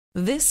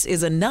This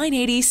is a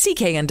 980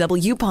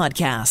 CKNW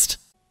podcast.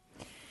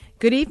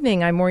 Good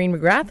evening. I'm Maureen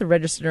McGrath, a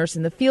registered nurse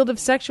in the field of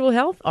sexual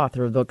health,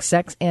 author of the book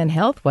Sex and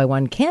Health, Why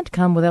One Can't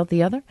Come Without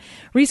the Other,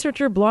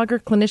 researcher, blogger,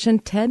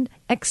 clinician,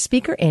 TEDx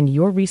speaker, and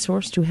your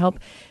resource to help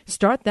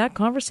start that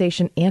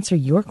conversation, answer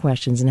your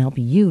questions, and help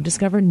you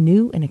discover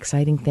new and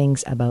exciting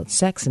things about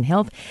sex and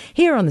health.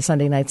 Here on the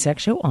Sunday Night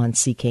Sex Show on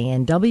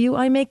CKNW,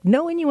 I make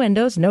no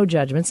innuendos, no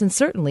judgments, and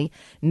certainly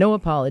no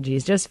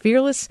apologies, just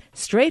fearless,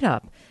 straight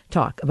up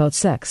talk about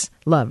sex,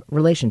 love,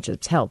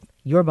 relationships, health,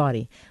 your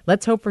body.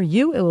 Let's hope for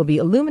you it will be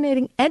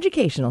illuminating,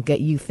 educational, get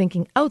you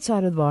thinking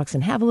outside of the box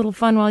and have a little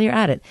fun while you're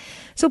at it.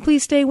 So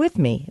please stay with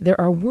me. There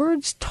are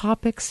words,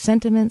 topics,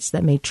 sentiments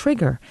that may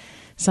trigger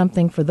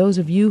something for those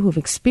of you who've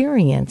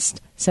experienced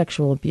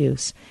sexual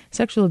abuse.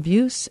 Sexual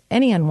abuse,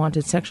 any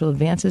unwanted sexual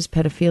advances,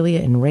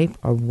 pedophilia, and rape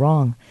are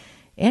wrong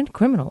and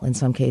criminal in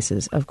some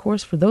cases. Of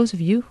course, for those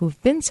of you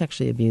who've been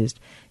sexually abused,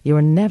 you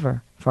are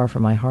never far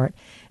from my heart,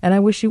 and I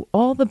wish you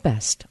all the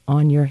best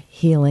on your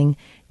healing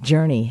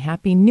journey.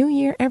 Happy New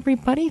Year,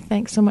 everybody.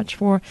 Thanks so much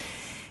for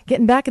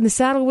getting back in the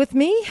saddle with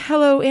me.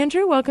 Hello,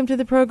 Andrew. Welcome to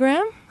the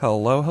program.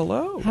 Hello,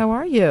 hello. How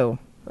are you?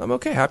 I'm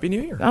okay. Happy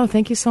New Year. Oh,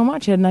 thank you so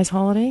much. You had a nice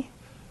holiday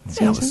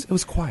season? Yeah, it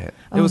was quiet.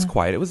 It was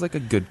quiet. It was like a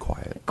good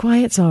quiet.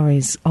 Quiet's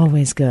always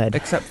good.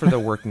 Except for the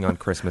working on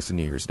Christmas and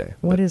New Year's Day.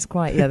 What is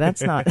quiet? Yeah,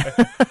 that's not.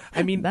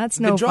 I mean, that's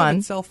no the job fun.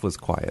 itself was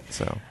quiet,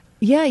 so.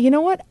 Yeah, you know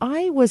what?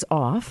 I was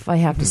off, I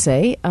have to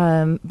say,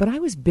 but I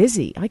was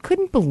busy. I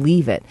couldn't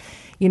believe it.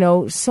 You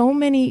know, so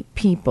many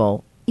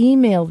people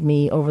emailed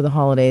me over the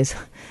holidays.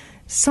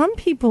 Some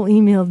people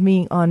emailed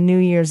me on New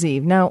Year's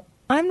Eve. Now,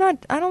 I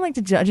don't like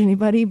to judge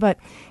anybody, but,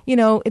 you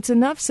know, it's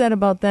enough said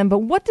about them. But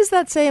what does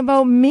that say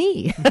about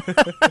me?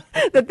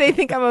 That they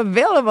think I'm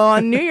available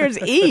on New Year's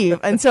Eve.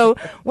 And so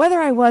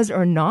whether I was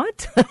or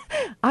not,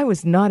 I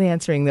was not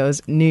answering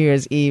those New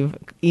Year's Eve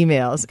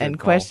emails and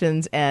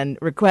questions and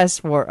requests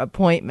for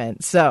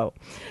appointments. So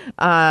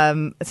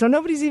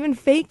nobody's even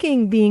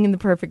faking being in the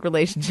perfect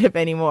relationship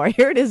anymore.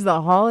 Here it is,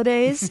 the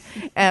holidays,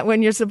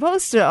 when you're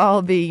supposed to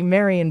all be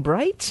merry and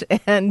bright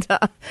and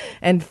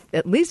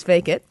at least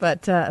fake it,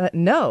 but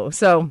no.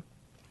 So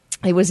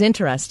it was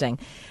interesting.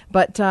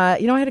 But,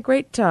 you know, I had a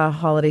great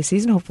holiday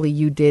season. Hopefully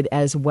you did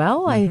as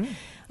well. Mm-hmm.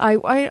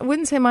 I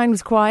wouldn't say mine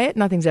was quiet.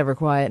 Nothing's ever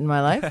quiet in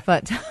my life.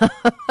 But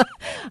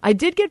I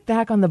did get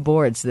back on the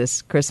boards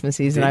this Christmas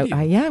season.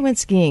 I went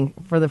skiing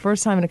for the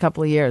first time in a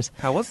couple of years.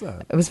 How was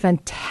that? It was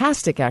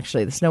fantastic,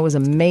 actually. The snow was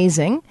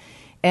amazing.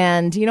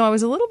 And, you know, I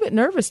was a little bit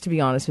nervous, to be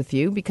honest with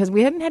you, because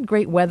we hadn't had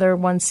great weather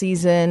one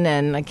season,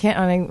 and I think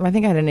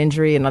I had an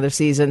injury another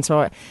season,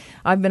 so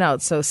I've been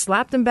out. So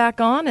slapped them back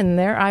on, and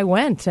there I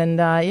went. And,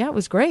 yeah, it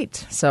was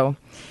great. So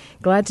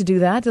glad to do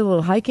that. Did a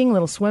little hiking, a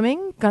little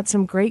swimming, got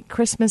some great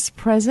Christmas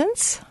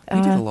presents.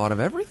 You did a lot of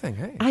everything,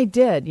 hey? I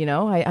did, you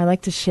know. I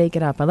like to shake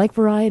it up. I like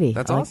variety.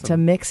 That's I awesome. Like to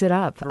mix it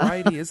up.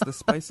 Variety is the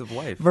spice of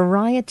life.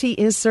 Variety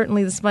is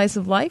certainly the spice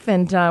of life,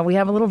 and we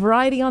have a little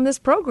variety on this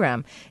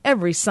program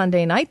every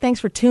Sunday night. Thanks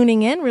for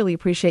tuning in. Really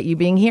appreciate you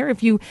being here.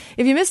 If you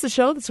missed the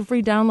show, that's a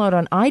free download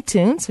on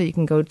iTunes, so you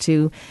can go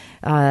to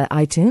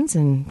iTunes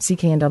and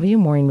CKNW,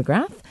 Maureen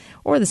McGrath,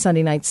 or the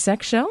Sunday Night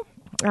Sex Show.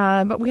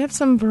 But we have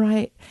some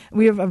variety.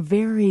 We have a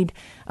varied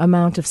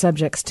amount of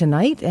subjects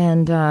tonight,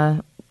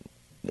 and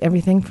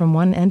everything from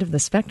one end of the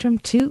spectrum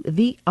to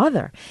the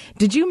other.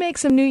 Did you make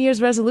some New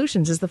Year's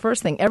resolutions is the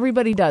first thing.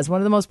 Everybody does.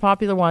 One of the most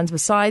popular ones,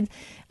 besides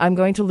I'm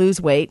going to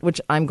lose weight, which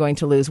I'm going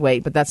to lose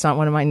weight, but that's not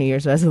one of my New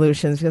Year's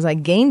resolutions because I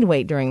gained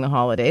weight during the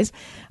holidays.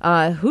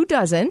 Who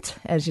doesn't,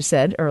 as you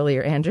said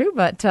earlier, Andrew?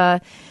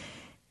 But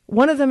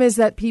one of them is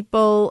that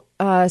people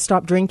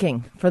stop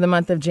drinking for the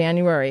month of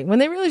January when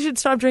they really should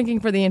stop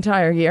drinking for the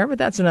entire year, but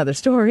that's another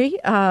story.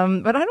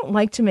 But I don't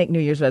like to make New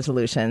Year's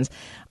resolutions.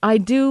 I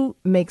do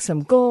make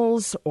some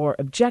goals or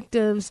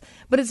objectives,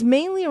 but it's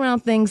mainly around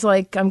things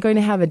like I'm going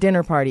to have a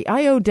dinner party.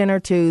 I owe dinner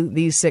to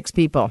these 6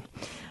 people.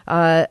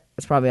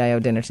 It's probably I owe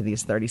dinner to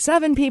these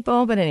 37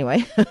 people, but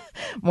anyway,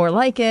 more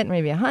like it,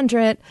 maybe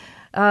 100.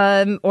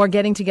 Or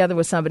getting together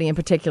with somebody in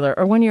particular.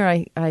 Or one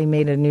year I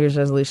made a New Year's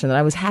resolution that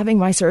I was having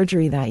my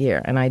surgery that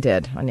year, and I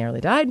did. I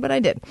nearly died, but I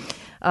did.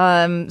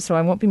 So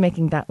I won't be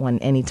making that one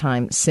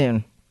anytime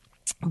soon.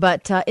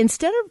 But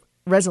instead of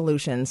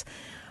resolutions,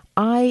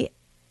 I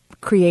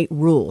create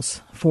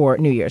rules for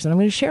New Year's, and I'm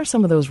going to share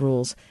some of those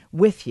rules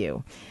with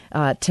you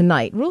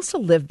tonight. Rules to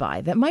live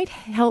by that might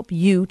help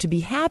you to be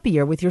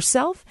happier with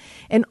yourself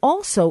and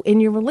also in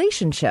your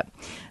relationship.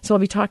 So I'll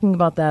be talking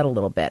about that a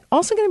little bit.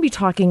 Also going to be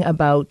talking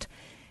about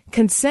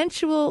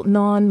consensual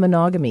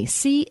non-monogamy,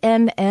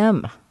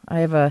 CNM. I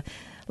have a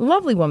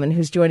lovely woman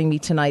who's joining me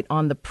tonight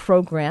on the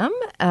program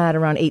at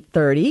around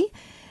 8:30.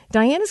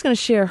 Diana's going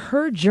to share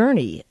her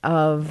journey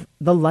of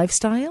the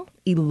lifestyle,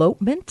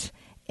 elopement,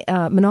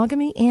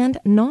 monogamy, and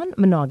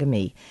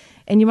non-monogamy.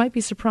 And you might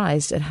be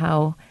surprised at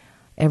how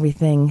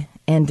everything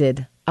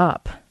ended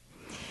up.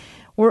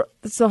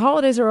 So the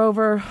holidays are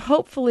over.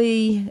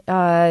 Hopefully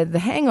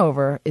the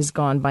hangover is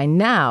gone by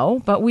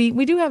now. But we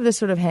do have this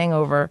sort of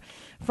hangover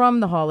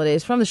from the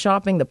holidays, from the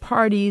shopping, the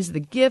parties,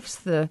 the gifts,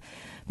 the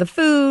the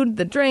food,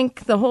 the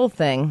drink, the whole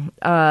thing.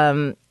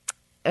 But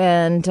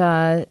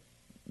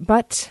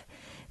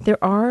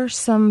there are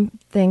some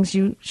things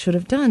you should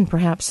have done,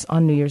 perhaps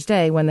on New Year's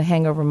Day when the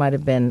hangover might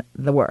have been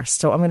the worst.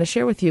 So I'm going to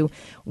share with you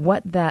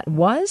what that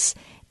was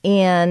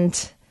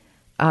and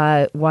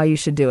why you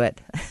should do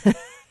it.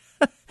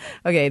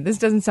 Okay, this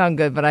doesn't sound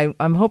good, but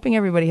I'm hoping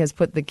everybody has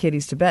put the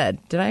kiddies to bed.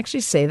 Did I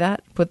actually say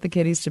that? Put the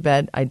kiddies to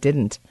bed? I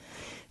didn't.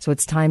 So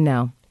it's time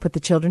now. Put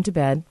the children to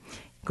bed.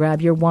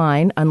 Grab your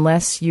wine,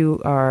 unless you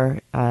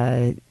are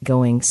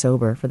going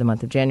sober for the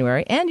month of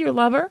January, and your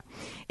lover,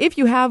 if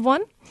you have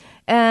one.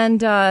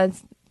 And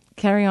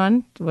carry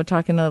on. We're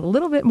talking a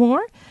little bit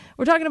more.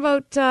 We're talking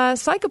about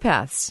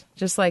psychopaths,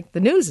 just like the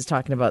news is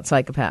talking about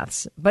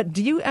psychopaths. But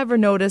do you ever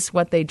notice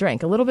what they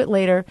drink? A little bit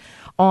later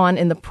on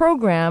in the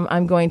program,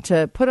 I'm going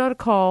to put out a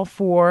call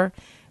for...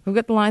 We've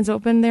got the lines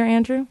open there,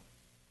 Andrew?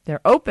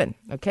 They're open.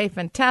 Okay,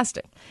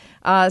 fantastic.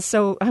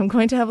 So I'm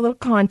going to have a little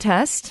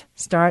contest.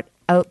 Start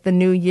out the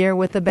new year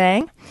with a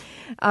bang.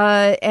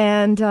 So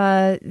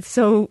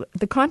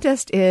the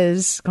contest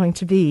is going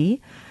to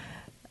be...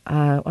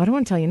 I don't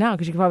want to tell you now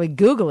because you can probably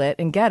Google it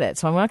and get it.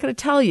 So I'm not going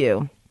to tell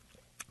you.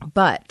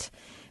 But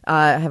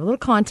I have a little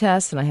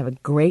contest and I have a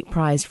great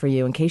prize for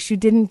you. In case you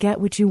didn't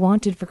get what you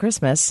wanted for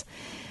Christmas,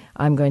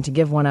 I'm going to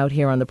give one out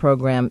here on the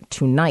program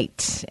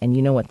tonight. And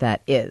you know what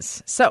that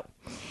is. So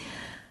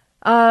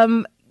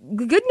the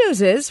good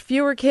news is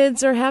fewer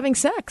kids are having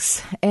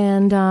sex.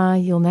 And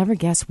you'll never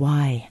guess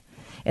why.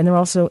 And they're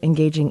also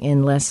engaging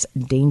in less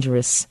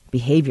dangerous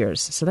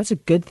behaviors. So that's a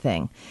good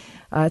thing.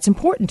 It's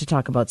important to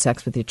talk about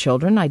sex with your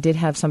children. I did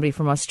have somebody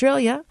from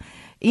Australia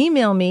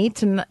email me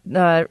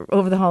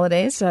over the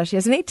holidays. She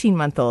has an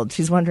 18-month-old.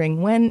 She's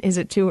wondering, when is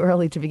it too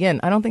early to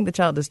begin? I don't think the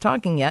child is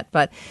talking yet,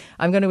 but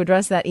I'm going to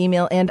address that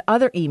email and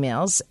other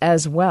emails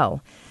as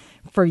well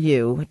for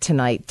you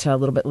tonight, a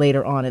little bit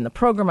later on in the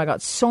program. I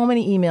got so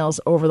many emails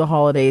over the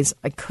holidays.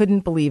 I couldn't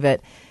believe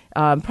it.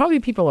 Probably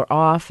people are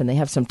off and they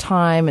have some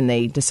time and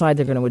they decide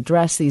they're going to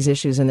address these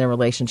issues in their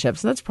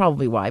relationships. So that's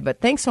probably why.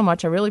 But thanks so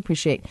much. I really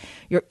appreciate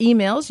your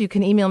emails. You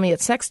can email me at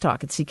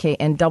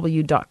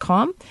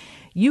sextalk@cknw.com.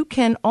 You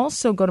can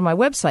also go to my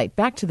website,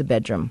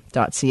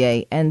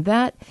 backtothebedroom.ca, and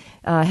that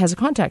has a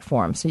contact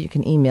form, so you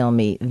can email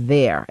me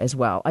there as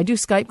well. I do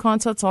Skype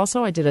consults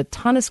also. I did a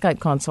ton of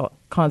Skype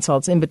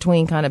consults in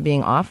between kind of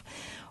being off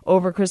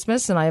over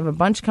Christmas, and I have a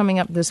bunch coming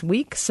up this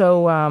week.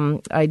 So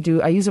I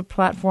use a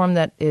platform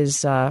that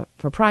is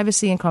for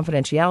privacy and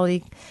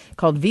confidentiality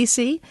called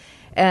VC.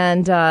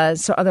 And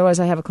so otherwise,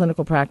 I have a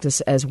clinical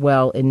practice as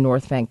well in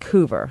North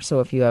Vancouver. So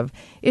if you have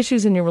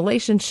issues in your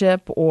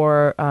relationship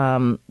or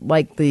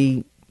like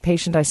the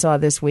patient I saw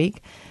this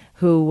week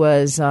who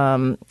was,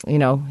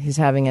 he's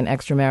having an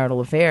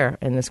extramarital affair.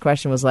 And this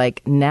question was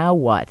like, now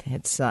what?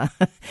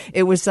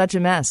 It was such a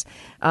mess.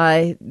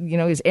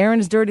 He's airing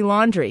his dirty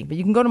laundry. But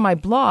you can go to my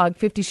blog,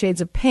 50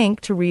 Shades of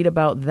Pink, to read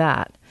about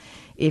that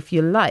if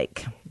you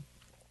like.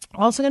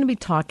 Also going to be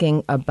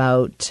talking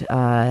about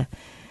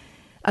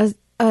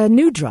a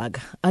new drug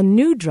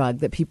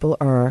that people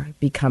are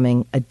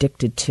becoming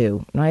addicted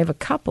to. And I have a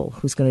couple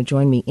who's going to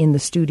join me in the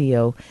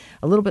studio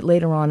a little bit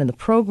later on in the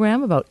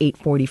program, about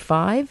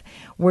 8:45.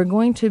 We're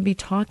going to be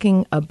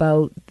talking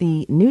about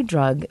the new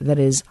drug that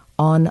is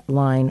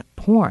online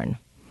porn.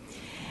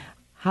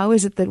 How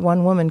is it that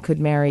one woman could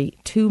marry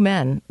two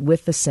men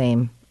with the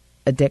same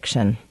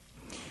addiction?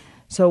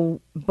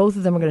 So both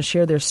of them are going to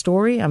share their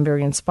story. I'm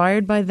very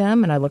inspired by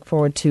them, and I look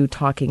forward to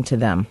talking to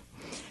them.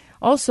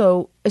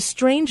 Also,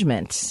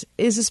 estrangement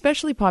is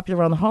especially popular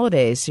around the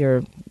holidays.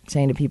 You're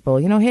saying to people,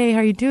 hey, how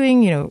are you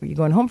doing? Are you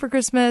going home for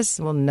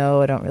Christmas? Well,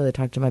 no, I don't really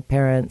talk to my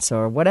parents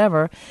or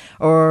whatever.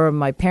 Or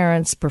my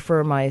parents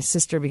prefer my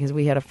sister because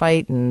we had a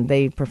fight and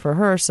they prefer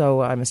her,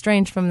 so I'm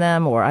estranged from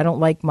them. Or I don't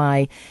like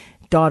my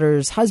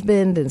daughter's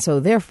husband, and so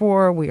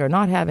therefore we are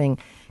not having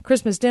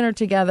Christmas dinner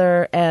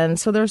together. And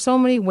so there are so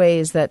many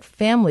ways that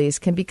families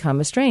can become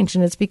estranged,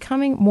 and it's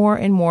becoming more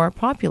and more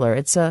popular.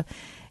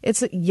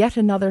 It's yet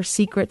another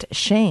secret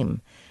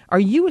shame. Are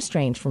you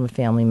estranged from a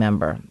family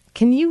member?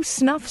 Can you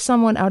snuff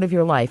someone out of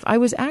your life? I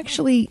was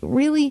actually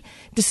really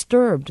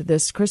disturbed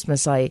this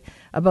Christmas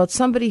about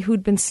somebody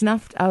who'd been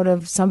snuffed out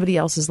of somebody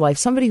else's life,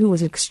 somebody who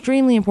was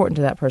extremely important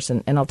to that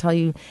person. And I'll tell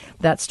you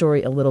that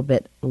story a little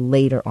bit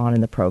later on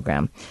in the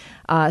program.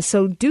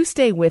 So do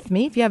stay with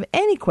me. If you have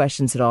any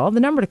questions at all, the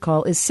number to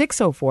call is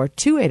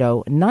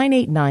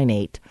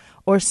 604-280-9898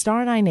 or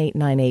star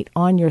 9898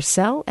 on your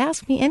cell.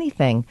 Ask me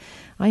anything.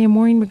 I am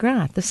Maureen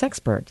McGrath, the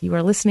sexpert. You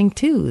are listening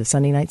to the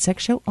Sunday Night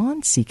Sex Show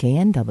on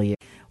CKNW.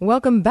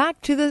 Welcome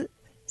back to the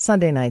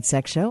Sunday Night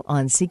Sex Show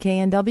on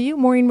CKNW.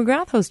 Maureen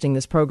McGrath hosting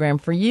this program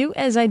for you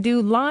as I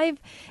do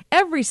live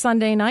every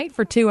Sunday night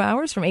for 2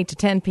 hours from 8 to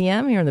 10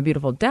 p.m. here in the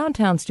beautiful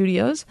downtown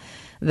studios.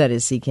 That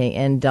is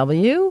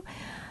CKNW.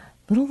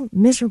 Little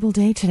miserable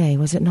day today,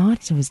 was it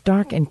not? It was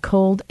dark and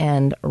cold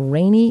and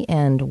rainy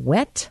and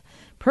wet.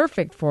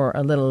 Perfect for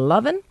a little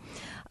lovin'.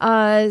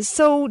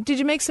 So did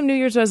you make some New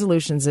Year's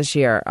resolutions this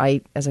year?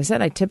 As I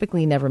said, I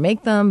typically never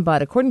make them,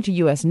 but according to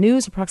U.S.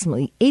 News,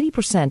 approximately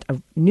 80%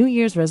 of New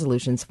Year's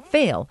resolutions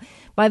fail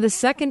by the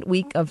second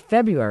week of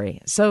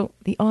February. So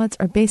the odds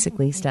are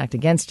basically stacked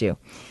against you.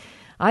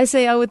 I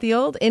say out with the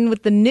old, in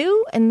with the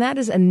new, and that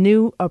is a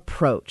new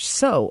approach.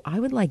 So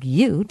I would like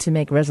you to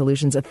make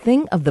resolutions a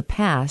thing of the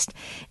past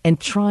and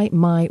try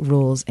my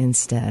rules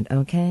instead,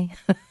 okay?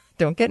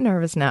 Don't get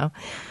nervous now.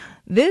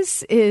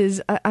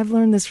 I've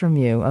learned this from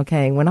you,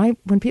 okay?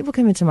 When people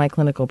come into my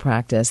clinical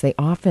practice, they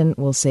often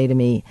will say to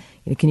me,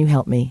 can you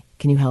help me?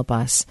 Can you help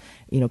us?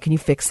 Can you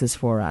fix this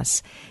for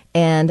us?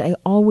 And I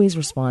always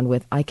respond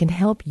with, I can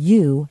help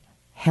you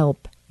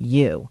help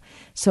you.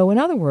 So in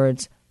other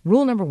words,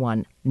 rule number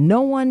 1,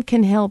 no one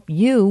can help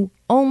you,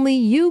 only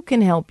you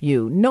can help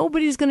you.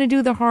 Nobody's going to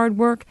do the hard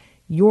work.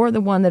 You're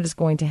the one that is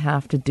going to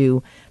have to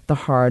do the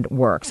hard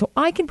work. So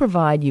I can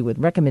provide you with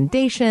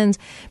recommendations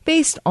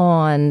based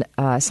on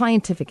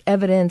scientific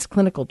evidence,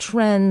 clinical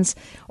trends,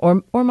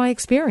 or my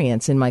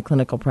experience in my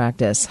clinical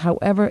practice.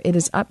 However, it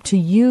is up to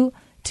you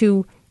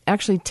to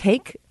actually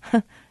take,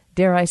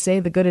 dare I say,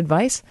 the good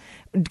advice.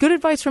 Good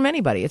advice from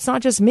anybody. It's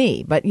not just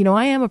me, but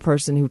I am a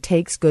person who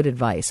takes good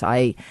advice.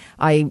 I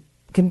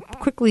can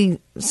quickly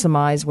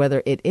surmise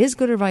whether it is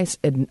good advice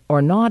or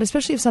not,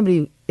 especially if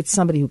it's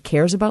somebody who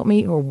cares about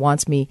me or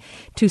wants me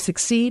to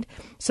succeed.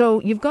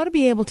 So you've got to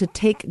be able to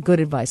take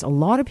good advice. A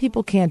lot of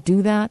people can't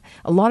do that.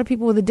 A lot of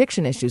people with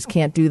addiction issues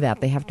can't do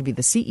that. They have to be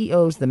the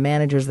CEOs, the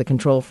managers, the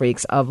control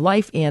freaks of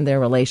life and their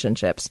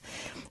relationships.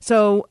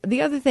 So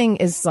the other thing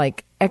is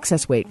like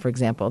excess weight, for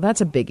example.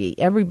 That's a biggie.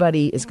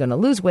 Everybody is going to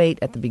lose weight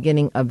at the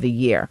beginning of the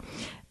year.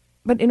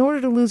 But in order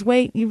to lose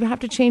weight, you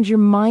have to change your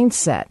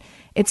mindset.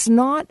 It's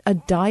not a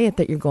diet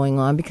that you're going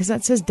on because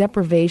that says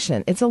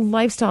deprivation. It's a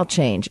lifestyle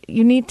change.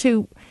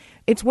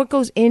 It's what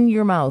goes in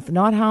your mouth,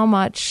 not how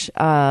much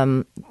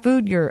how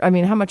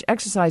much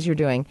exercise you're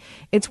doing.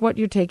 It's what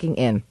you're taking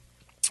in.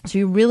 So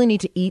you really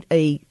need to eat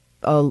a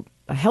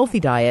healthy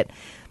diet,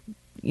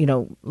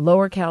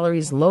 lower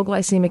calories, low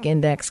glycemic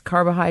index,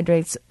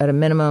 carbohydrates at a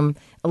minimum,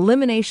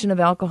 elimination of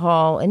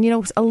alcohol, and,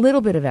 a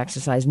little bit of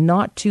exercise,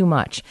 not too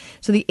much.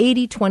 So the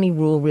 80-20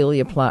 rule really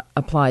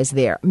applies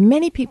there.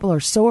 Many people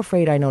are so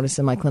afraid, I notice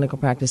in my clinical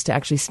practice, to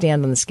actually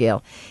stand on the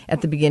scale at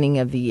the beginning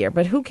of the year.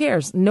 But who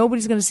cares?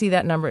 Nobody's going to see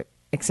that number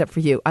except for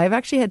you. I've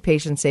actually had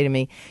patients say to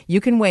me,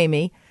 you can weigh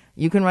me,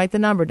 you can write the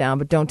number down,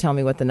 but don't tell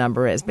me what the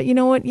number is. But you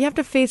know what? You have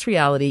to face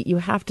reality. You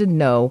have to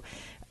know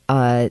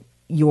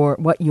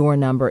what your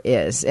number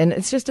is. And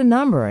it's just a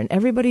number, and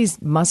everybody's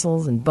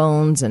muscles and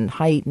bones and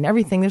height and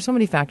everything. There's so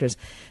many factors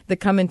that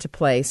come into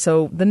play.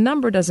 So the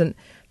number doesn't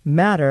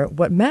matter.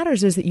 What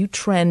matters is that you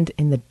trend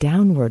in the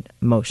downward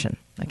motion.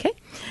 Okay?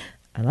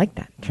 I like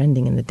that,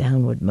 trending in the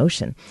downward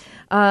motion.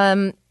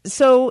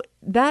 So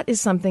that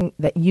is something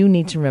that you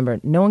need to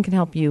remember. No one can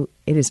help you.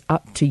 It is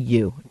up to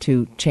you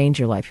to change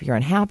your life. If you're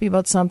unhappy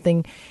about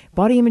something,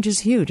 body image is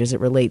huge as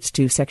it relates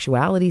to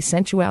sexuality,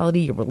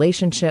 sensuality, your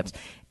relationships.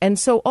 And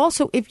so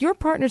also, if your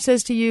partner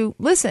says to you,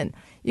 listen,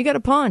 you got a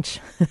punch.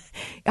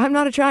 I'm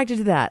not attracted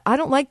to that. I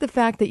don't like the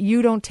fact that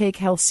you don't take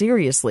health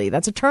seriously.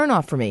 That's a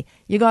turnoff for me.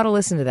 You got to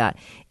listen to that.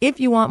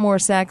 If you want more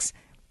sex,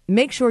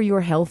 make sure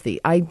you're healthy.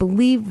 I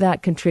believe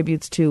that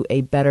contributes to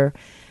a better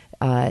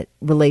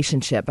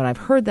relationship. And I've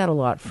heard that a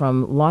lot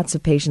from lots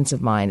of patients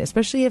of mine,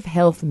 especially if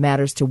health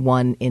matters to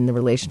one in the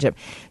relationship.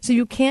 So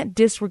you can't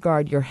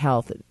disregard your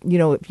health.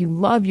 If you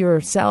love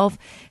yourself,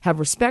 have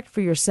respect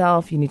for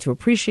yourself, you need to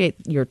appreciate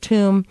your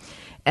tomb.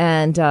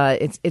 And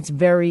it's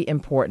very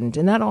important.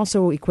 And that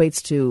also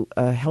equates to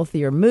a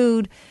healthier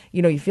mood.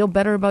 You feel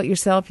better about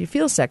yourself. You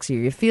feel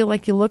sexier. You feel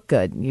like you look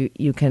good.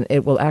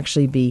 It will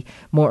actually be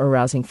more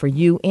arousing for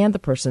you and the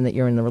person that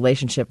you're in the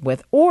relationship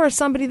with, or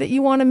somebody that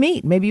you want to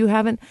meet. Maybe you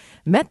haven't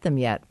met them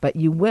yet, but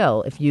you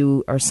will if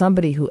you are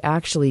somebody who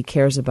actually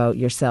cares about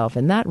yourself.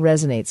 And that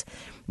resonates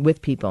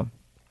with people.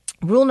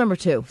 Rule number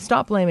 2,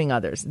 stop blaming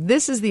others.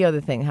 This is the other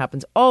thing that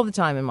happens all the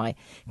time in my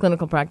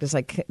clinical practice.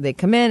 They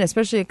come in,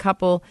 especially a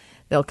couple,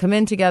 they'll come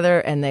in together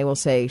and they will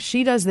say,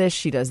 she does this,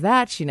 she does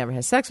that, she never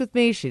has sex with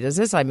me, she does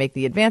this, I make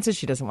the advances,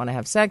 she doesn't want to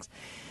have sex.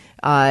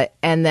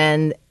 And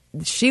then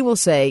she will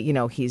say,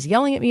 he's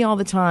yelling at me all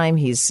the time,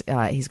 he's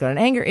got an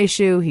anger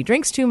issue, he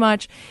drinks too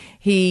much,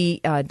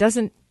 he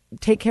doesn't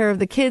take care of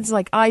the kids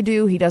like I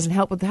do. He doesn't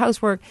help with the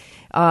housework.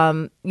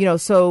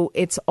 So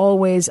it's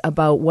always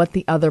about what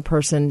the other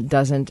person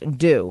doesn't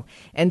do.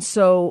 And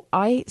so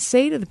I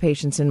say to the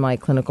patients in my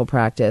clinical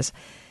practice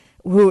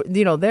who,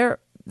 they're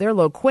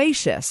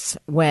loquacious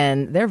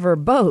when they're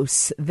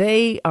verbose.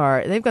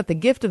 They've got the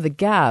gift of the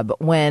gab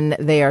when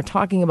they are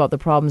talking about the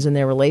problems in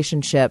their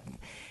relationship,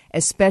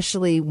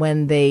 especially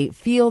when they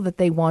feel that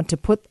they want to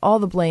put all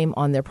the blame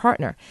on their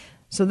partner.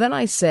 So then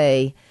I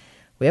say,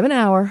 we have an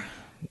hour.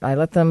 I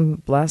let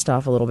them blast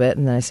off a little bit,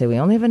 and then I say, we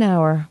only have an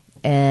hour,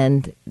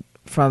 and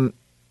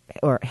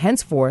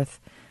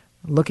henceforth,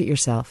 look at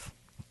yourself.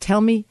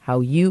 Tell me how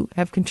you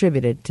have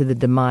contributed to the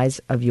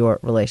demise of your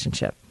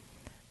relationship.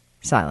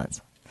 Silence.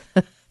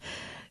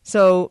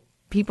 So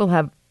people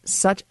have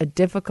such a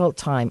difficult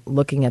time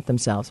looking at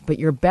themselves. But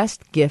your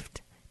best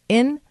gift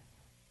in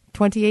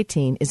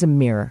 2018 is a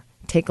mirror.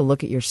 Take a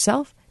look at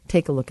yourself.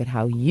 Take a look at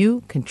how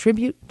you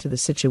contribute to the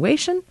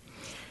situation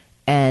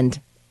and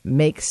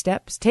take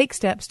steps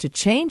to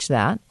change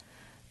that.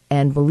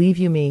 And believe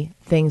you me,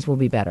 things will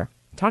be better.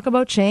 Talk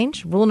about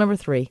change. Rule number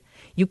 3.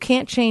 You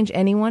can't change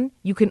anyone.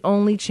 You can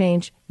only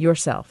change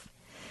yourself.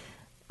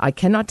 I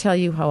cannot tell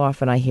you how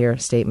often I hear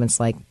statements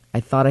like,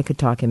 I thought I could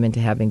talk him into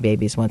having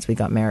babies once we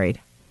got married.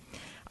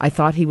 I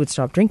thought he would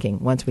stop drinking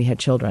once we had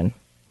children.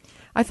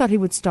 I thought he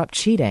would stop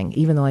cheating,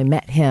 even though I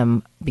met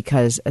him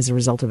because as a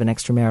result of an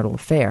extramarital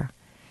affair.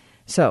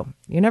 So,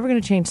 you're never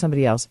going to change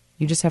somebody else.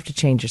 You just have to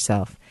change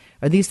yourself.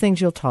 Are these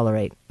things you'll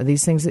tolerate? Are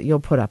these things that you'll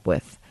put up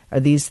with? Are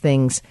these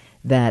things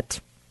that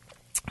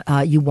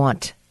you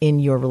want in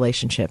your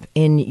relationship,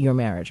 in your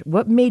marriage?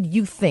 What made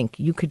you think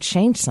you could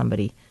change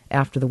somebody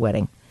after the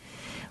wedding?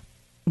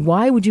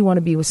 Why would you want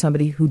to be with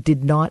somebody who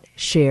did not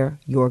share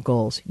your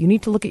goals? You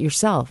need to look at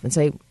yourself and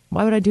say,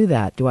 why would I do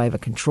that? Do I have a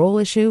control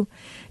issue?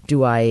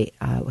 Do I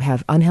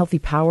have unhealthy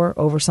power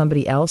over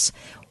somebody else?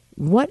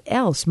 What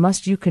else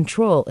must you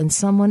control in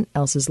someone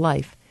else's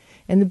life?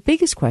 And the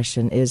biggest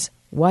question is,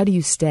 why do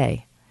you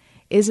stay?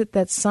 Is it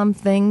that some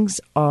things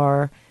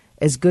are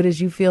as good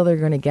as you feel they're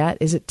going to get?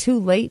 Is it too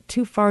late,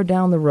 too far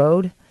down the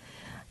road?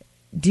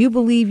 Do you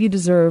believe you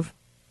deserve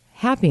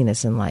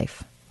happiness in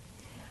life?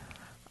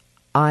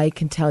 I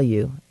can tell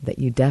you that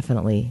you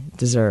definitely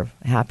deserve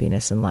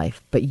happiness in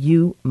life, but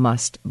you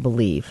must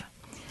believe.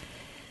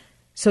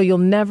 So you'll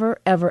never,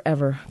 ever,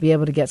 ever be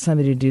able to get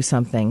somebody to do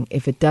something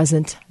if it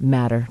doesn't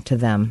matter to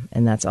them,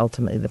 and that's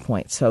ultimately the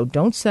point. So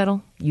don't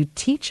settle. You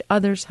teach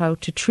others how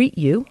to treat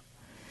you,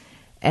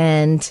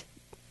 and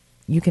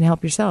you can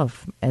help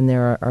yourself. And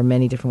there are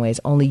many different ways.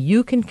 Only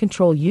you can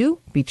control you.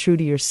 Be true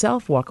to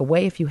yourself. Walk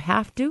away if you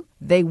have to.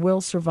 They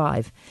will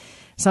survive.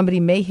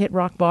 Somebody may hit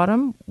rock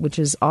bottom, which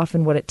is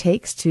often what it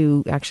takes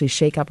to actually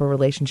shake up a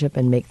relationship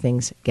and make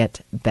things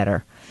get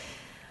better.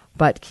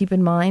 But keep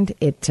in mind,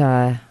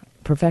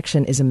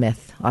 perfection is a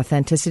myth.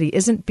 Authenticity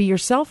isn't. Be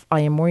yourself.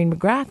 I am Maureen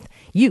McGrath.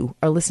 You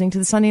are listening to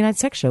the Sunday Night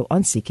Sex Show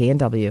on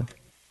CKNW.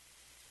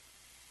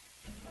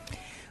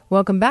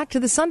 Welcome back to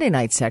the Sunday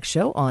Night Sex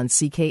Show on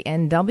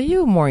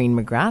CKNW. Maureen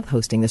McGrath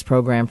hosting this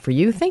program for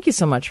you. Thank you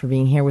so much for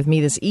being here with me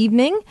this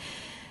evening.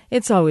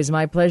 It's always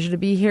my pleasure to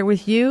be here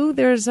with you.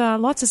 There's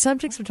lots of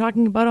subjects we're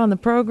talking about on the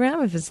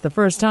program if it's the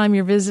first time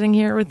you're visiting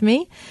here with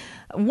me.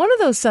 One of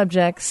those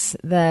subjects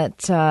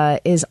that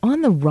is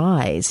on the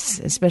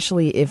rise,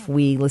 especially if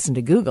we listen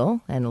to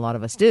Google, and a lot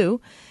of us do,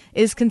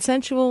 is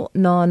consensual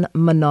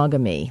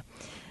non-monogamy.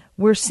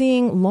 We're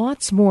seeing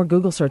lots more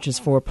Google searches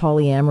for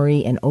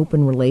polyamory and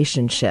open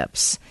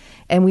relationships.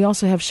 And we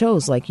also have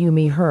shows like You,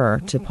 Me,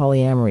 Her to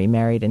polyamory,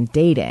 married, and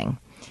dating.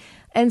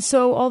 And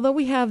so although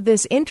we have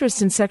this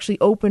interest in sexually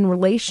open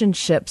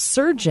relationships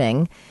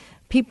surging,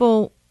 we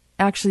still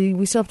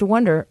have to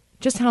wonder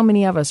just how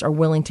many of us are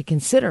willing to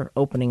consider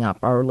opening up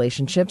our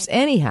relationships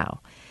anyhow.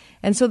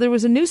 And so there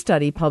was a new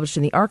study published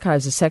in the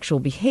Archives of Sexual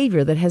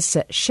Behavior that has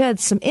shed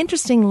some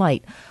interesting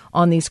light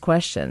on these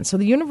questions. So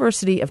the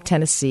University of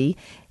Tennessee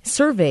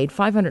surveyed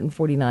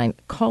 549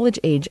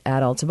 college-age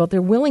adults about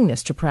their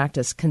willingness to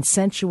practice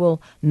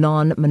consensual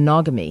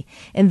non-monogamy.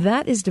 And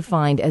that is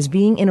defined as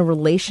being in a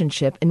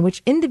relationship in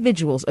which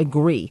individuals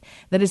agree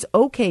that it's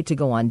okay to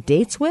go on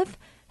dates with,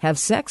 have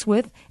sex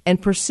with,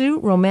 and pursue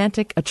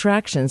romantic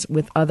attractions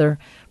with other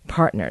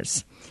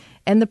partners.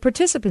 And the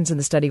participants in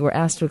the study were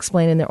asked to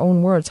explain in their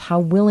own words how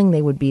willing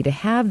they would be to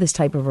have this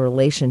type of a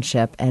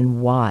relationship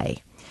and why.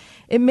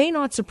 It may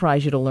not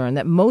surprise you to learn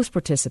that most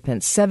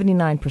participants,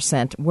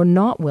 79%, were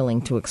not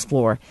willing to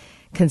explore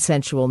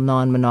consensual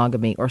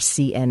non-monogamy or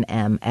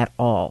CNM at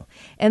all.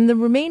 And the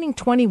remaining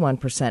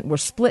 21% were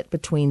split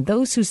between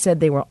those who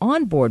said they were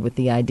on board with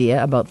the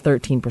idea, about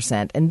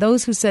 13%, and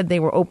those who said they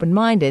were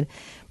open-minded,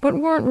 but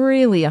weren't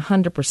really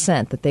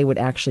 100% that they would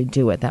actually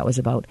do it. That was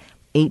about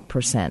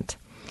 8%.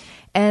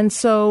 And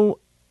so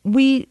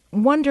we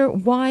wonder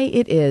why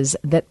it is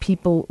that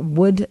people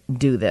would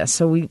do this.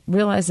 So we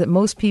realize that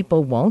most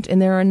people won't, and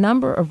there are a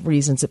number of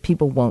reasons that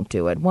people won't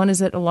do it. One is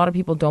that a lot of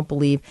people don't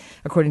believe,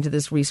 according to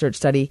this research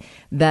study,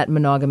 that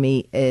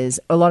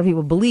a lot of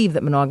people believe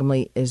that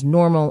monogamy is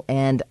normal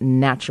and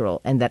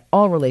natural, and that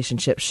all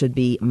relationships should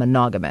be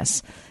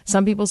monogamous.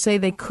 Some people say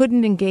they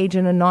couldn't engage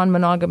in a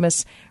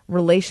non-monogamous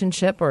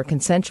relationship or a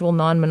consensual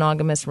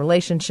non-monogamous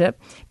relationship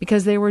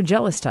because they were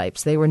jealous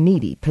types. They were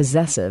needy,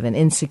 possessive, and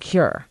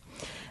insecure.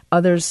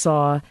 Others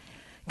saw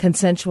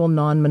consensual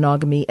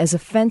non-monogamy as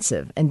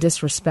offensive and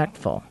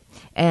disrespectful.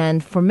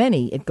 And for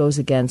many, it goes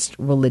against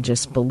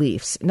religious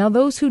beliefs. Now,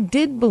 those who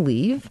did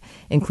believe,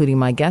 including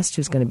my guest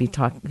who's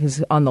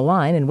on the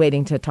line and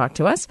waiting to talk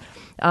to us,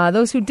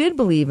 those who did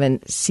believe in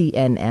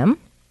CNM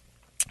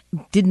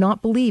did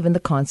not believe in the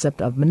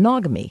concept of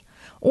monogamy,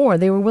 or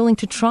they were willing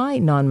to try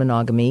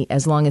non-monogamy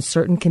as long as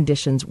certain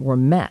conditions were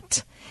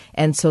met.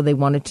 And so they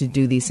wanted to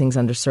do these things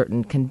under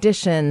certain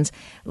conditions,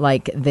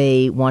 like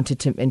they wanted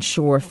to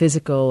ensure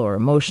physical or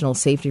emotional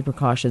safety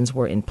precautions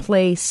were in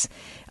place.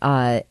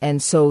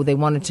 And so they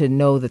wanted to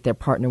know that their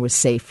partner was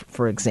safe,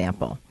 for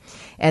example.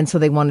 And so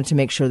they wanted to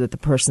make sure that the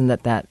person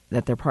that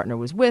their partner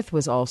was with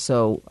was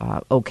also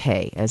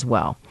okay as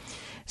well.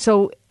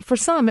 So for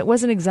some, it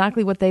wasn't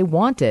exactly what they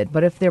wanted,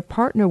 but if their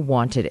partner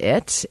wanted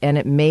it and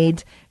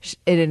it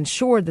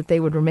ensured that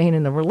they would remain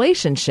in the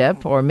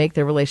relationship or make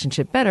their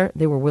relationship better,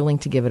 they were willing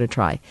to give it a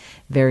try.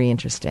 Very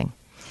interesting.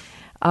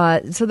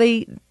 So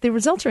the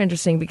results are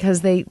interesting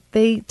because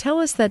they tell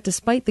us that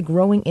despite the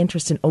growing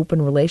interest in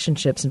open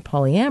relationships and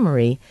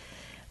polyamory,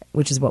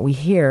 which is what we're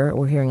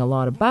hearing a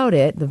lot about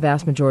it, the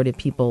vast majority of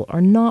people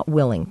are not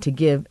willing to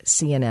give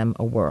CNM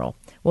a whirl.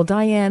 Well,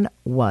 Diane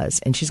was,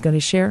 and she's going to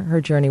share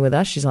her journey with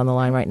us. She's on the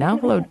line right now.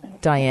 Hello,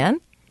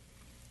 Diane.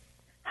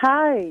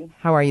 Hi.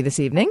 How are you this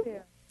evening?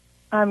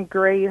 I'm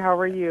great. How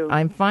are you?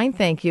 I'm fine,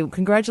 thank you.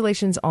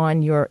 Congratulations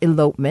on your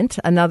elopement,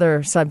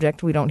 another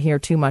subject we don't hear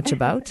too much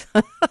about.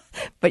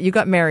 But you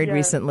got married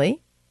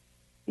recently.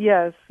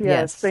 Yes.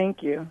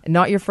 Thank you.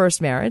 Not your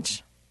first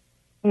marriage?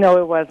 No,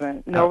 it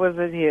wasn't. Nor was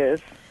it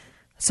his.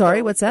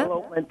 Sorry, what's that?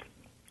 Elopement.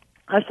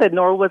 I said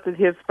nor was it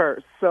his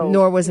first. So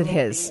nor was it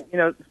his.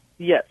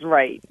 Yes,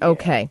 right.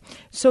 Okay.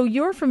 So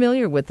you're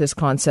familiar with this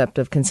concept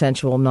of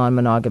consensual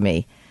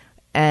non-monogamy,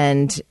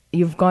 and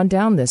you've gone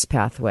down this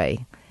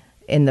pathway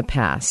in the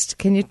past.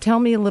 Can you tell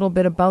me a little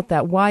bit about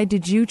that? Why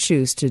did you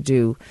choose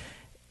to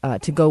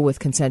go with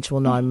consensual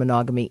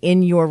non-monogamy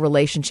in your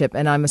relationship?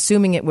 And I'm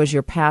assuming it was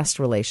your past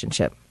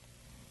relationship.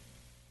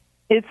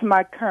 It's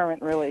my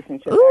current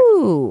relationship.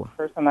 Ooh.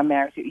 The person I'm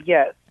married to.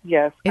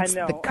 Yes. It's I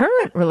know. the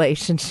current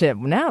relationship.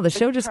 Now the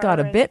show just got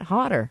a bit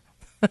hotter.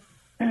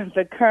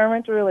 The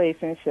current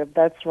relationship,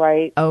 that's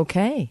right.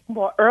 Okay.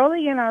 Well,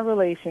 early in our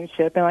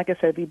relationship, and like I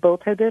said, we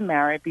both had been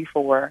married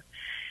before,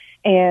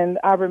 and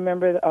I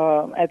remember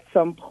at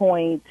some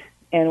point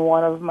in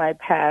one of my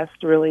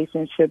past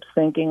relationships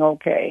thinking,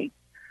 okay,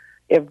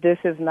 if this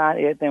is not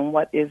it, then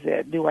what is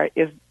it?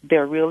 Is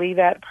there really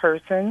that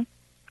person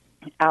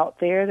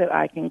out there that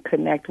I can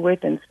connect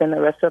with and spend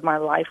the rest of my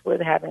life with,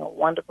 having a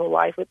wonderful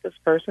life with this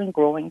person,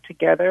 growing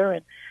together?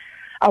 And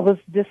I was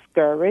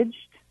discouraged.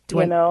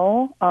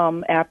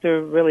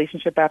 After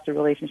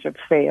relationship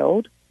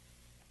failed.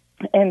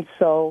 And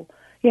so,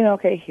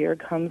 okay, here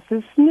comes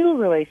this new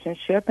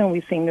relationship, and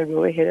we seem to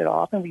really hit it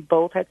off, and we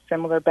both had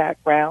similar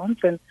backgrounds,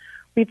 and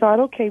we thought,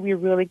 okay, we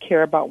really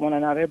care about one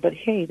another, but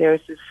hey,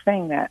 there's this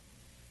thing that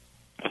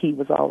he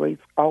was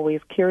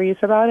always curious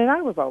about, and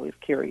I was always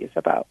curious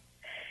about.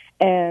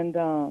 And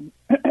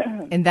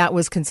and that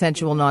was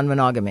consensual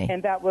non-monogamy.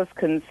 And that was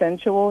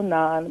consensual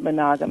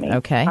non-monogamy.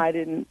 Okay. I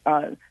didn't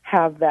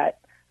have that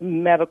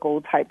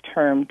medical type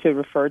term to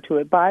refer to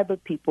it by,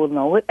 but people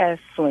know it as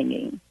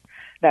swinging.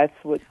 That's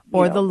what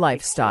the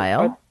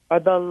lifestyle, or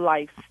the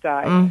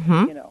lifestyle,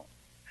 mm-hmm.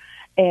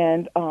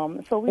 And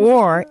so we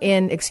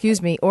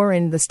or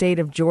in the state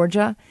of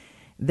Georgia,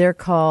 they're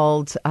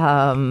called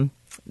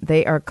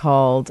they are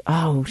called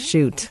I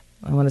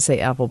want to say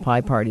apple pie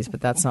parties, but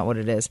that's not what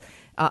it is.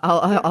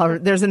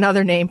 There's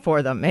another name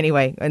for them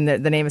anyway, and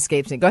the name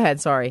escapes me. Go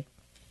ahead. Sorry.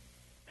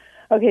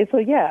 Okay,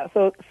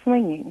 so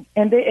swinging,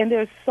 and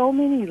there's so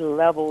many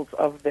levels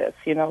of this,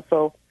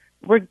 So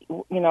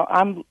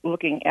I'm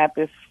looking at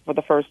this for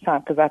the first time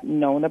because I've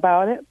known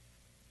about it.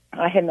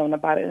 I had known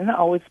about it, and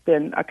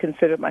I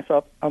considered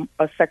myself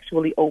a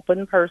sexually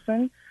open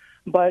person,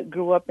 but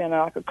grew up in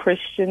a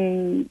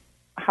Christian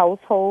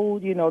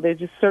household. There's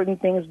just certain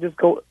things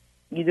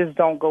you just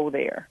don't go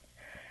there,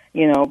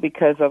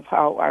 because of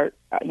how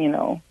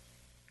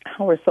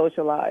how we're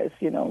socialized,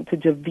 to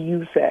just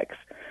view sex.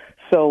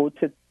 So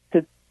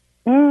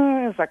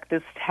it's like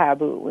this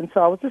taboo. And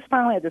so I was just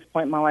finally at this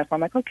point in my life where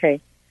I'm like,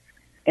 okay.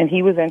 And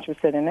he was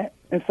interested in it.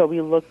 And so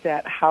we looked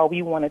at how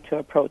we wanted to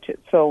approach it.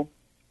 So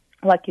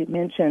like you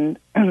mentioned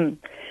in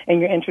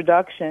your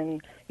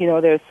introduction,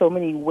 there's so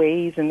many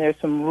ways and there's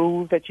some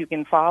rules that you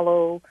can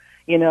follow,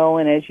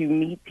 and as you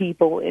meet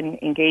people and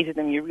engage with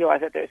them, you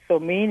realize that there's so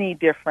many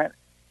different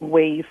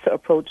ways to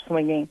approach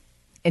swinging.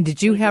 And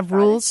did you have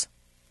rules?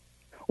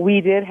 We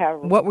did have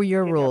rules. What were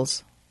your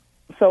rules?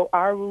 So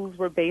our rules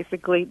were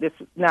basically this.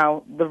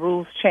 Now, the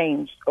rules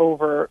changed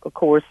over a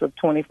course of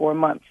 24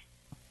 months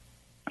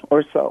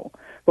or so.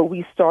 But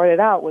we started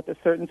out with a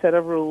certain set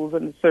of rules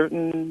and a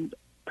certain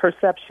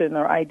perception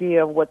or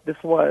idea of what this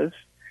was,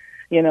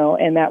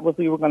 and that was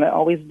we were going to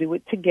always do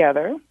it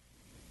together.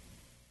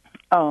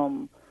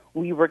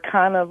 We were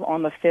kind of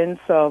on the fence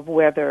of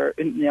whether,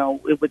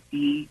 it would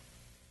be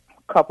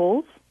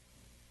couples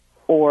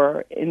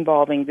or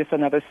involving just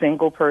another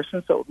single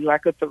person. So it would be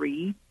like a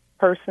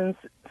 3-person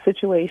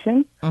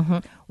situation. Mm-hmm.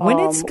 When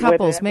it's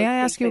couples, may I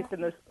ask you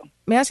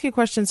a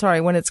question?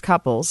 Sorry, when it's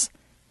couples,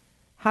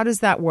 how does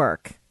that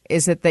work?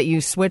 Is it that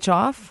you switch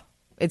off?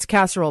 It's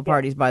casserole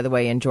parties, by the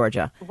way, in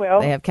Georgia. Well,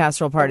 they have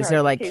casserole parties.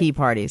 They're like key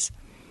parties.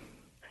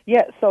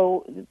 Yeah,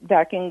 so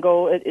that can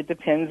go. It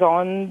depends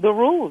on the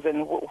rules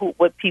and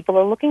what people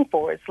are looking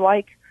for. It's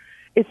like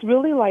it's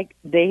really like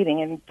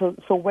dating, and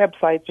so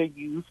websites are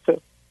used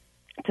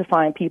to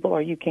find people,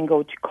 or you can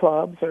go to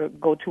clubs or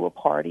go to a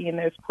party, and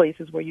there's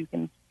places where you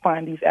can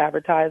find these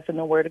advertised and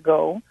know where to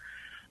go.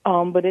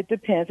 But it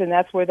depends, and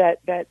that's where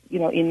that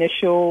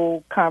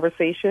initial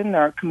conversation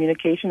or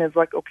communication is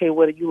like, okay,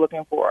 what are you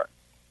looking for?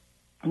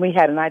 We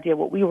had an idea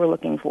what we were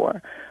looking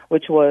for,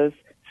 which was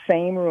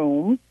same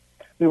room.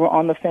 We were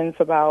on the fence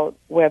about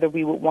whether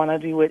we would want to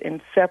do it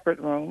in separate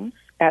rooms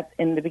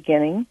in the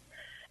beginning,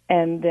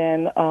 and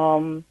then.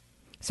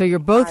 So you're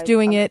both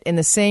doing it in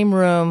the same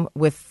room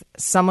with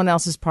someone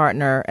else's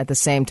partner at the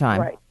same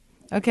time. Right.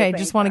 Okay,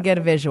 just want to get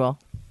a visual.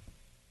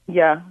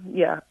 Yeah.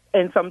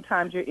 And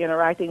sometimes you're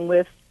interacting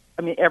with.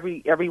 I mean,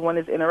 everyone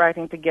is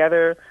interacting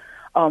together.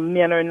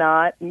 Men are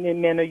not.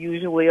 Men are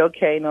usually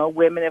okay. No,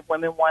 women, if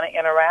women want to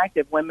interact,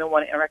 with one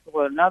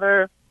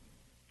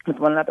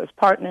another's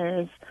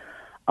partners,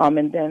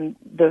 and then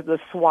the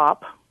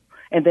swap,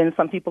 and then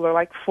some people are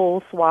like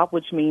full swap,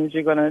 which means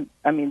you're gonna.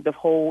 I mean, the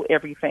whole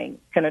everything,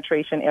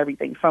 penetration,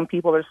 everything. Some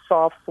people are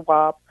soft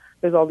swap.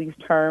 There's all these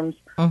terms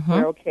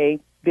where okay,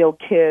 they'll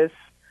kiss,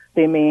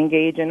 they may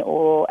engage in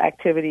oral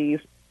activities,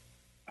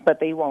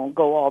 but they won't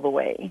go all the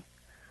way.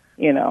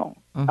 You know,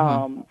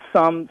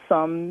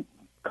 some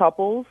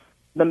couples,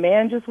 the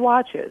man just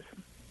watches,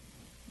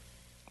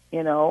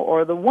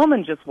 or the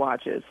woman just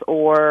watches,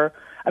 or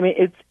I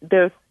mean,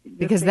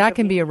 because that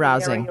can be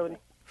arousing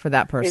for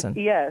that person.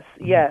 Yes.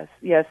 I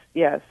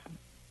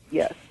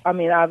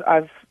mean,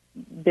 I've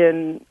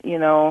been,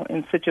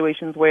 in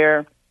situations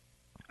where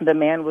the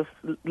man was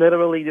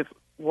literally just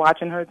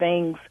watching her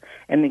things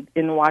and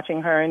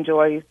watching her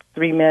enjoy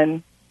 3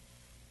 men,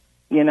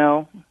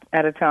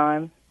 at a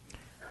time.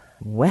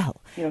 Well,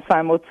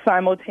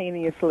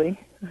 simultaneously.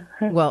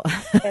 Well,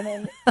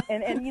 and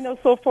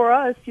so for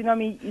us,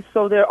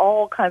 so there are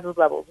all kinds of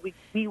levels.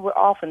 We would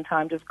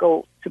oftentimes just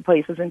go to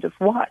places and just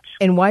watch.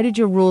 And why did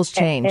your rules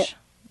change?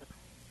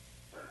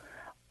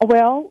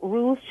 Well,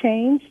 rules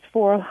changed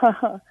for,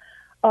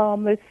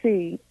 let's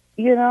see,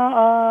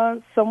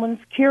 someone's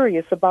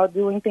curious about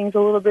doing things a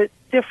little bit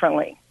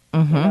differently,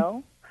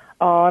 on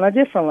a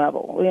different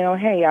level.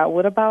 Hey,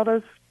 what about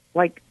us,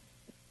 like,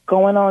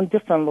 going on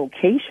different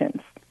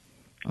locations,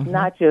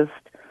 not just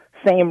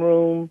same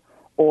room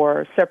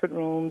or separate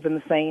rooms in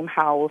the same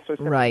house or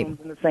separate rooms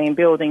in the same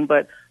building,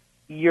 but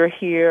you're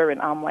here and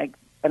I'm like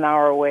an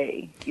hour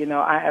away.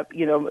 I have,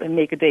 and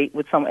make a date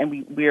with someone,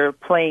 and we're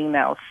playing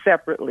now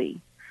separately,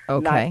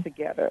 not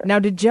together. Now,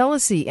 did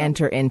jealousy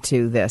enter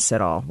into this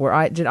at all?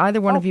 Did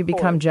either one of you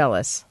become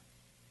jealous?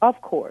 Of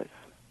course.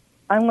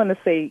 I'm going to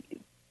say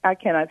I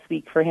cannot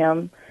speak for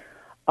him.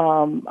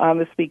 I'm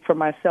going to speak for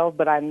myself,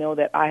 but I know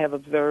that I have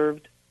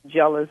observed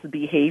jealous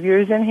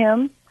behaviors in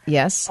him.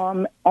 Yes.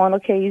 On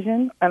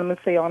occasion, I'm going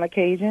to say on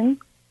occasion,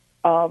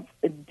 of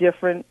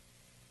different,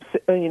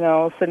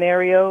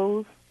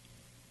 scenarios.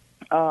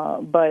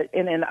 But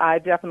I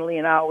definitely,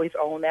 and I always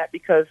own that,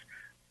 because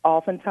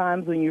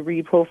oftentimes when you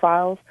read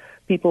profiles,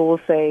 people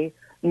will say,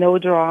 no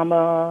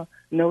drama,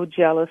 no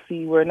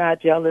jealousy, we're not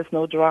jealous,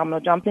 no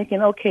drama. I'm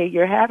thinking, okay,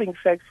 you're having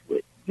sex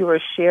with, you are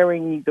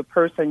sharing the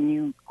person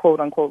you quote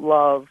unquote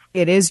love.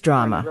 It is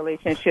drama.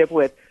 Relationship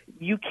with.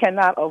 You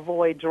cannot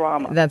avoid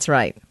drama. That's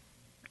right.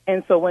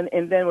 And so when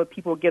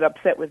people get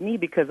upset with me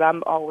because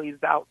I'm always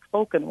the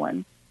outspoken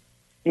one,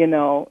 and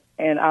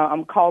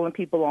I'm calling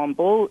people on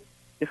bull.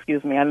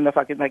 Excuse me, I don't know if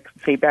I can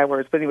say bad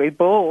words, but anyway,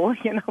 bull,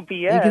 BS.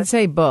 You can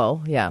say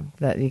bull, yeah.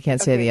 That you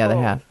can't say the other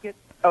half.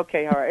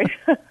 Okay, all right.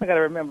 I got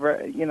to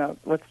remember,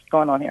 what's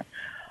going on here.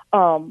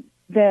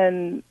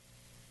 Then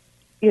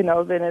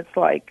it's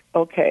like,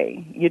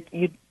 okay,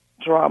 you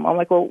drama. I'm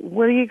like, well,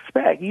 what do you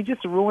expect? You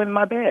just ruined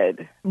my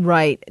bed.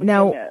 Right.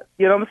 Now,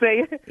 you know what I'm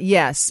saying?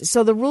 Yes.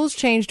 So the rules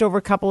changed over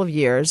a couple of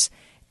years.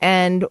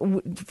 And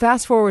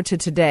fast forward to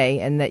today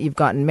and that you've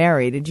gotten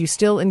married, did you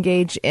still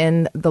engage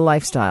in the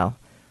lifestyle?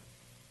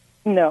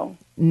 No.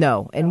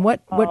 And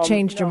what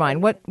changed your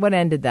mind? What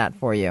ended that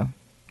for you?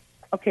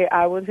 Okay,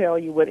 I will tell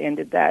you what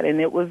ended that.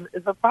 And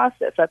it's a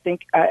process. I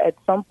think at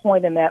some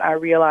point in that I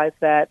realized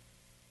that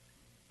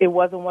it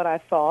wasn't what I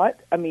thought.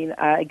 I mean,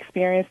 I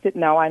experienced it,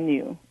 now I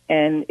knew.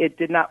 And it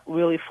did not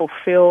really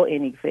fulfill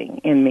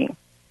anything in me,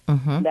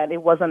 that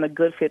it wasn't a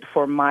good fit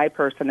for my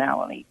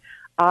personality.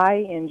 I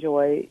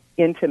enjoy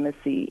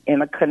intimacy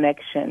and a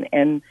connection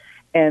and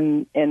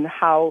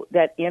how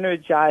that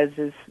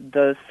energizes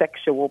the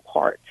sexual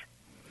part,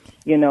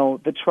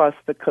 the trust,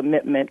 the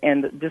commitment,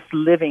 and just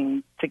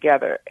living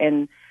together.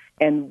 And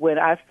when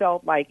I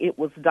felt like it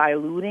was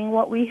diluting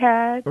what we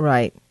had,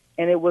 right,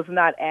 and it was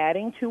not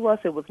adding to us,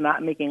 it was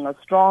not making us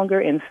stronger.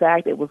 In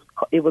fact,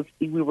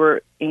 we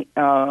were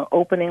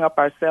opening up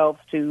ourselves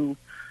to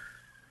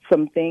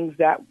some things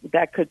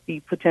that could be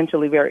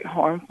potentially very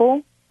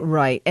harmful.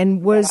 Right.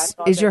 And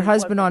is your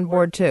husband on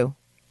board too?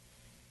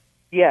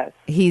 Yes.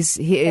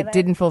 It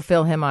didn't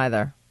fulfill him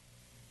either.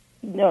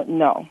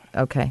 No.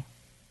 Okay.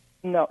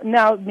 No.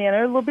 Now men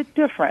are a little bit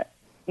different,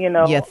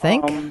 You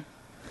think?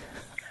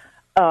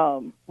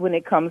 When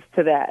it comes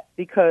to that,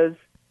 because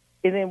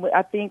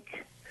I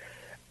think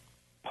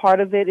part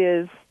of it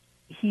is,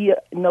 he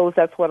knows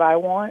that's what I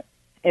want.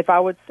 If I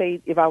would say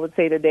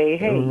today,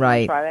 hey,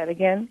 Right. try that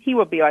again, he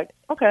would be like,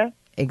 okay.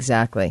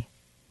 Exactly.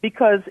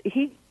 Because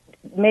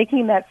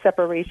making that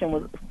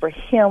separation for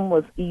him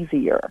was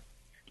easier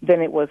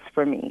than it was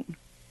for me.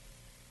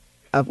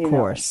 Of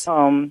course.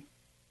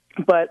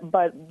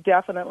 But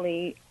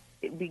definitely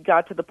we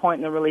got to the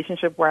point in the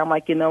relationship where I'm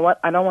like, you know what?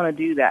 I don't want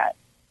to do that.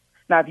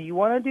 Now, if you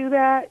want to do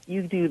that,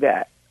 you do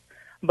that.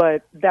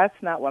 But that's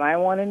not what I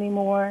want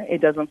anymore. It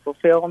doesn't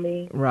fulfill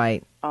me.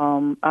 Right.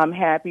 I'm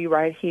happy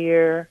right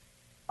here.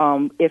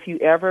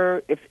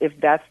 If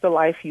that's the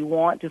life you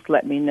want, just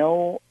let me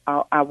know.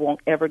 I won't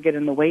ever get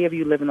in the way of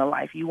you living the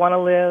life you want to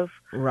live.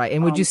 Right.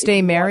 And would you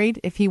stay married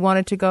if he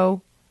wanted to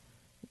go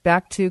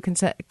back to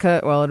consent?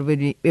 Well,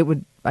 it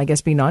would, I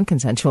guess, be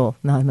non-consensual,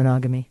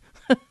 non-monogamy.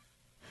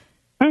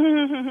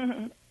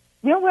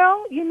 Yeah.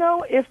 Well,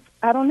 if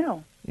I don't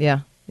know.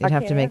 Yeah, you'd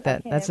have to make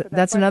that.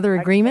 That's another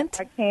agreement.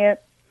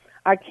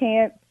 I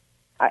can't.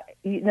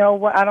 You know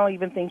what? I don't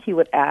even think he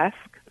would ask.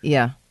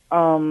 Yeah.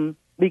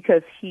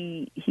 Because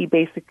he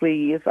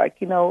basically is like,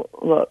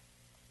 look,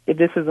 if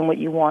this isn't what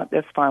you want,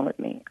 that's fine with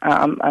me.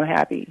 I'm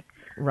happy.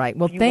 Right.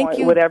 Well, thank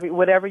you.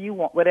 Whatever you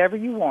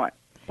want.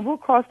 We'll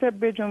cross that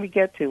bridge when we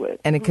get to it.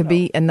 And it could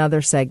be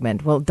another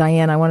segment. Well,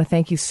 Diane, I want to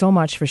thank you so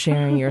much for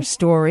sharing your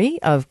story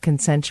of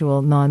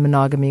consensual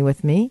non-monogamy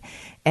with me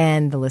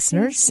and the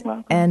listeners.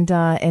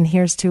 And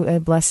here's to a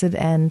blessed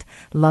and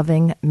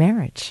loving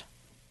marriage.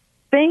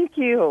 Thank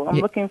you. I'm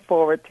looking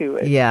forward to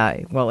it. Yeah.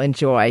 Well,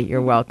 enjoy. You're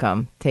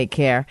welcome. Take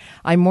care.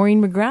 I'm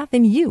Maureen McGrath,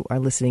 and you are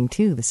listening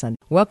to The Sunday.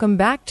 Welcome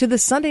back to the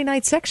Sunday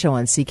Night Sex Show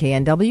on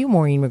CKNW.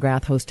 Maureen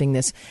McGrath hosting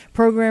this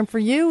program for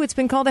you. It's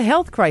been called a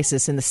health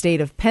crisis in the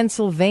state of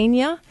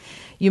Pennsylvania.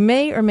 You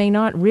may or may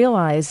not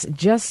realize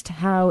just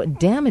how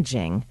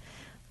damaging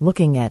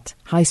looking at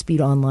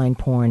high-speed online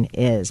porn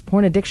is.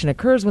 Porn addiction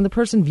occurs when the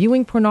person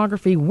viewing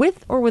pornography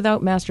with or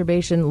without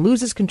masturbation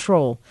loses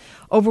control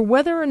over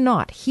whether or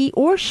not he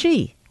or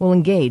she will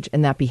engage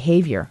in that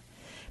behavior.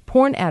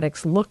 Porn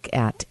addicts look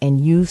at and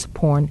use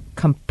porn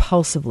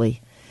compulsively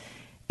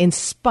in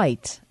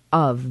spite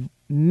of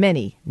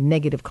many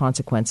negative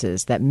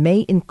consequences that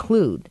may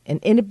include an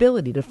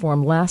inability to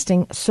form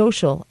lasting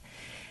social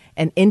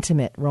and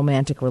intimate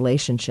romantic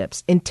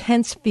relationships,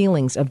 intense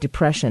feelings of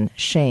depression,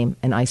 shame,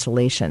 and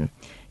isolation,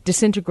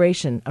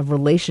 disintegration of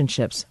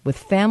relationships with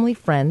family,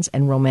 friends,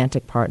 and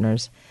romantic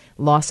partners,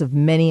 loss of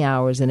many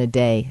hours in a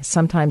day,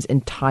 sometimes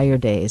entire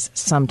days,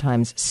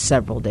 sometimes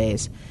several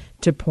days,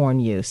 to porn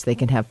use. They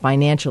can have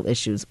financial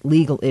issues,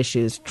 legal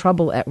issues,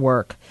 trouble at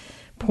work.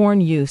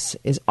 Porn use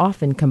is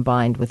often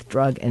combined with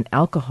drug and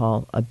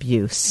alcohol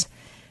abuse.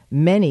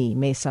 Many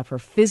may suffer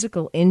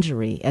physical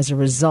injury as a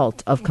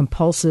result of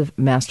compulsive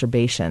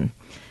masturbation.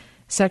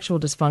 Sexual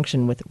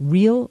dysfunction with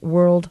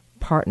real-world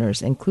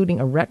partners, including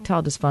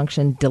erectile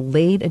dysfunction,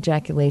 delayed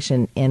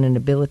ejaculation, and an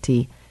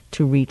inability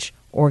to reach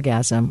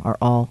orgasm, are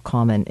all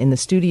common. In the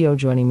studio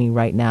joining me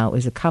right now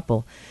is a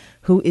couple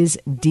who is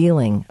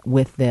dealing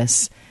with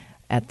this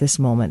at this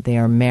moment. They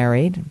are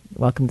married.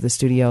 Welcome to the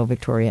studio,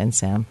 Victoria and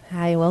Sam.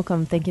 Hi,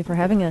 welcome. Thank you for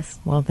having us.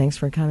 Well, thanks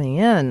for coming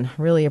in.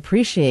 Really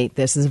appreciate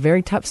this. It's a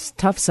very tough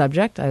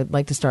subject. I would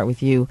like to start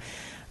with you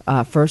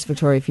first,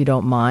 Victoria, if you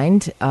don't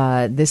mind.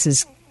 This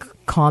is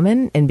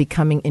common and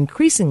becoming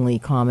increasingly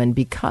common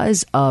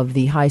because of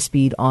the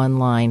high-speed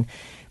online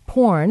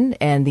porn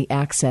and the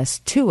access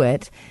to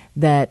it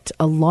that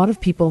a lot of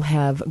people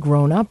have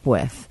grown up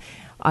with.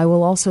 I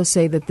will also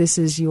say that it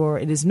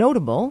is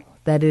notable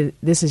that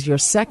this is your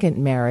second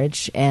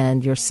marriage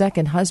and your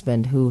second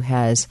husband who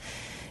has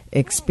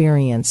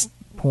experienced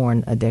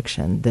porn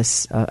addiction,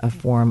 this a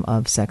form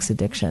of sex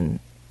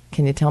addiction.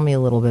 Can you tell me a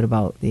little bit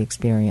about the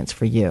experience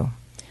for you?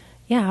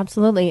 Yeah,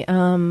 absolutely.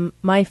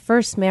 My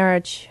first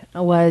marriage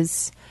for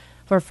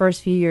the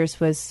first few years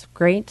was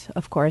great.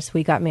 Of course,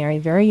 we got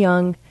married very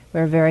young. We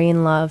were very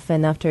in love.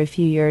 And after a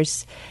few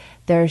years,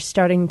 there's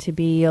starting to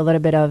be a little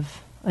bit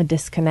of a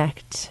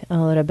disconnect, a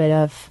little bit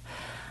of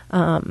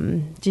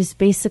just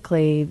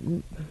basically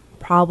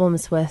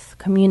problems with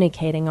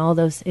communicating, all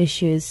those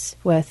issues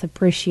with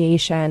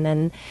appreciation.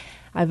 And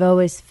I've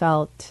always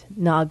felt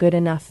not good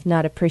enough,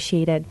 not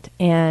appreciated.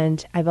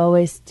 And I've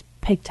always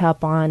picked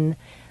up on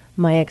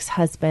my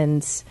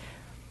ex-husband's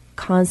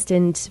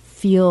constant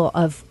feel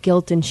of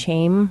guilt and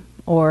shame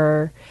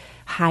or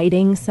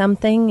hiding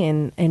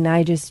something. And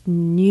I just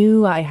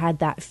knew I had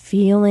that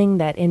feeling,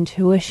 that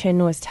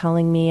intuition was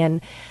telling me. And,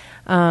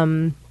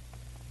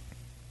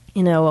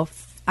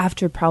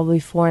 after probably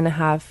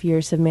 4.5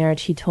 years of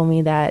marriage, he told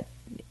me that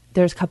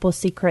there's a couple of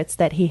secrets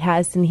that he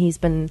has and he's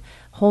been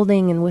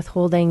holding and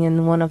withholding,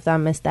 and one of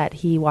them is that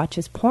he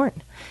watches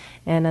porn.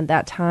 And at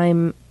that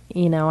time,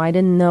 I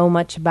didn't know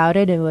much about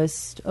it. It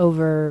was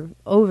over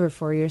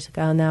 4 years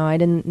ago now. I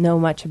didn't know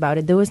much about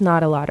it. There was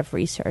not a lot of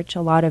research.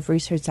 A lot of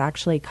research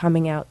actually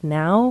coming out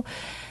now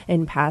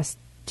in past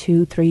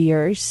 2-3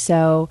 years.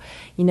 So,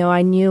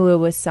 I knew it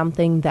was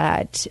something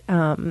that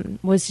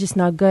was just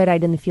not good. I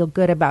didn't feel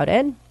good about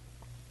it.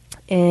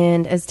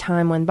 And as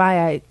time went by,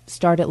 I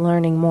started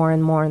learning more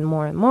and more and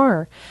more and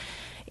more.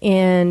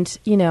 And,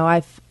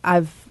 it's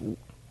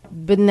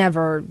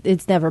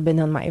never been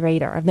on my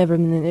radar. I've never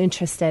been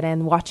interested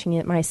in watching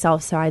it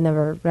myself, so I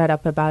never read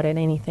up about it,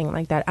 anything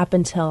like that, up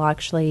until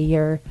actually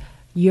a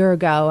year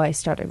ago I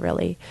started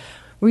really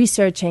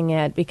researching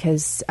it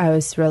because I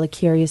was really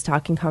curious,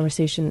 having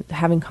conversation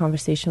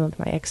with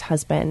my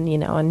ex-husband,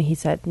 and he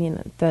said,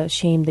 the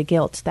shame, the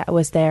guilt that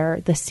was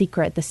there, the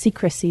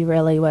secrecy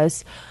really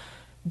was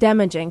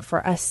damaging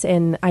for us,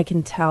 and I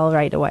can tell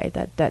right away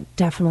that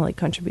definitely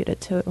contributed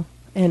to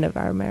end of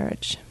our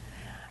marriage.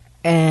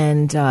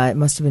 And it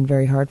must have been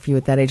very hard for you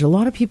at that age. A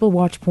lot of people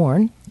watch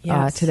porn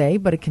Yes. today,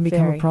 but it can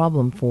become Very. a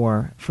problem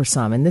for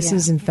some. And this Yeah.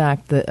 is, in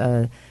fact,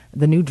 the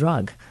new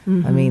drug.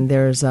 Mm-hmm. I mean,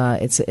 there's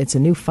it's a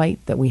new fight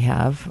that we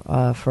have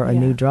for a Yeah.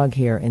 new drug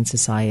here in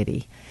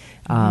society.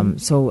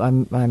 So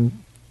I'm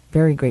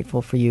very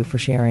grateful for you for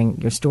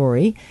sharing your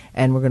story,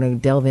 and we're going to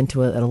delve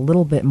into it a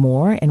little bit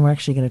more. And we're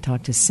actually going to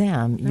talk to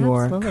Sam,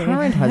 your Absolutely.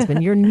 current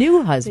husband, your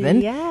new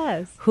husband,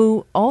 Yes.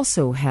 who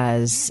also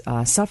has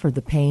suffered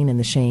the pain and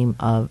the shame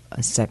of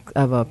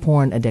a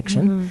porn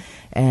addiction.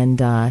 And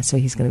so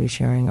he's going to be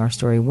sharing our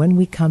story when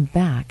we come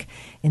back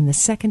in the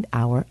second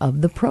hour of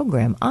the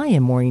program. I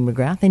am Maureen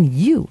McGrath, and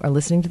you are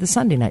listening to the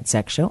Sunday Night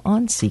Sex Show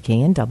on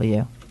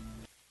CKNW.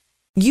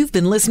 You've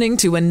been listening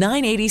to a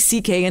 980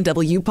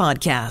 CKNW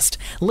podcast.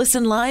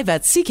 Listen live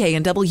at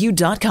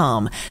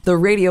cknw.com, the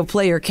Radio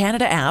Player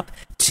Canada app,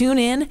 tune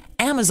in,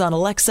 Amazon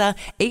Alexa,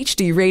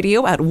 HD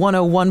Radio at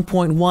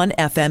 101.1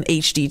 FM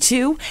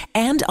HD2,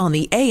 and on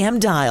the AM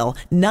dial,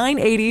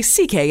 980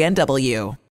 CKNW.